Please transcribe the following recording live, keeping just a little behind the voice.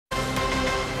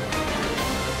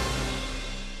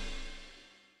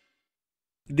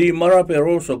The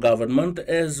Marape government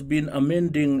has been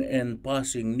amending and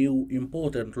passing new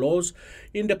important laws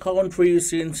in the country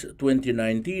since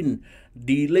 2019.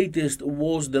 The latest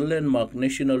was the landmark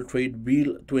National Trade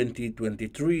Bill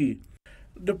 2023.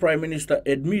 The Prime Minister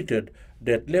admitted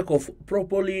that lack of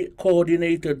properly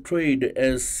coordinated trade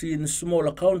has seen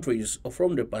smaller countries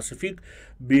from the Pacific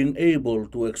being able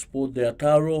to export their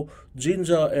taro,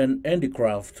 ginger and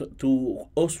handicraft to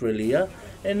Australia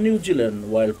and New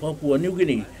Zealand, while Papua New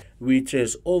Guinea, which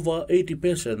has over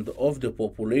 80% of the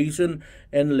population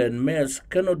and landmass,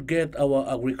 cannot get our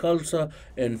agriculture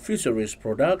and fisheries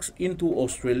products into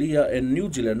Australia and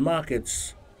New Zealand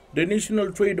markets. The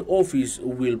National Trade Office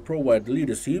will provide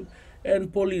leadership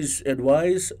and policy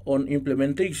advice on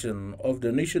implementation of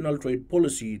the National Trade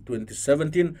Policy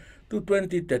 2017 to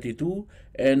 2032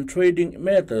 and trading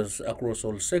matters across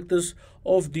all sectors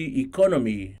of the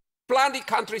economy. Plenty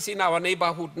countries in our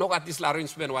neighborhood no got this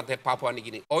arrangement want Papua New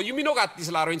Guinea. Or you mean no got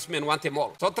this arrangement want them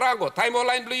all. So Trango, time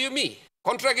online blue you me.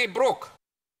 Contract get broke.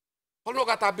 All no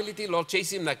got ability law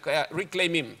chase him like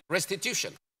reclaim him,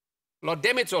 restitution. Law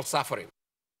damage or suffering.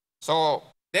 So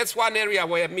that's one area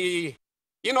where me,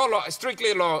 you know, law,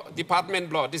 strictly law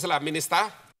department law, this is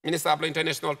Minister of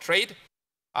International Trade,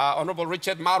 Honorable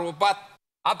Richard Maru, but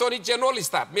Attorney General is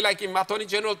that. Me like him, Attorney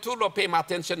General too, law pay my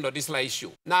attention to this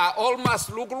issue. Now, almost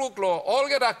look, law, all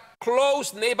get a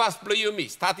close neighbors blue me,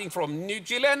 starting from New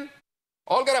Zealand,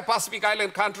 all get a Pacific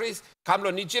Island countries, come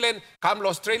to New Zealand, come to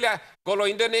Australia, go to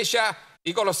Indonesia,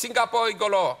 you go to Singapore, you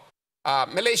go to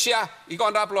Malaysia, you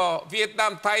go to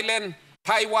Vietnam, Thailand,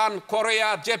 Taiwan,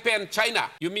 Korea, Japan, China.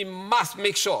 You must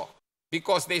make sure,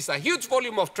 because there's a huge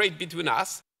volume of trade between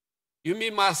us, you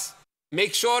must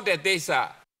make sure that there's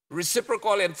a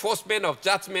reciprocal enforcement of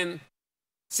judgment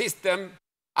system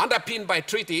underpinned by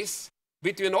treaties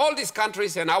between all these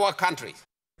countries and our countries.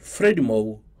 Freddy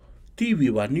Maru,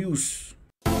 TVWAN News.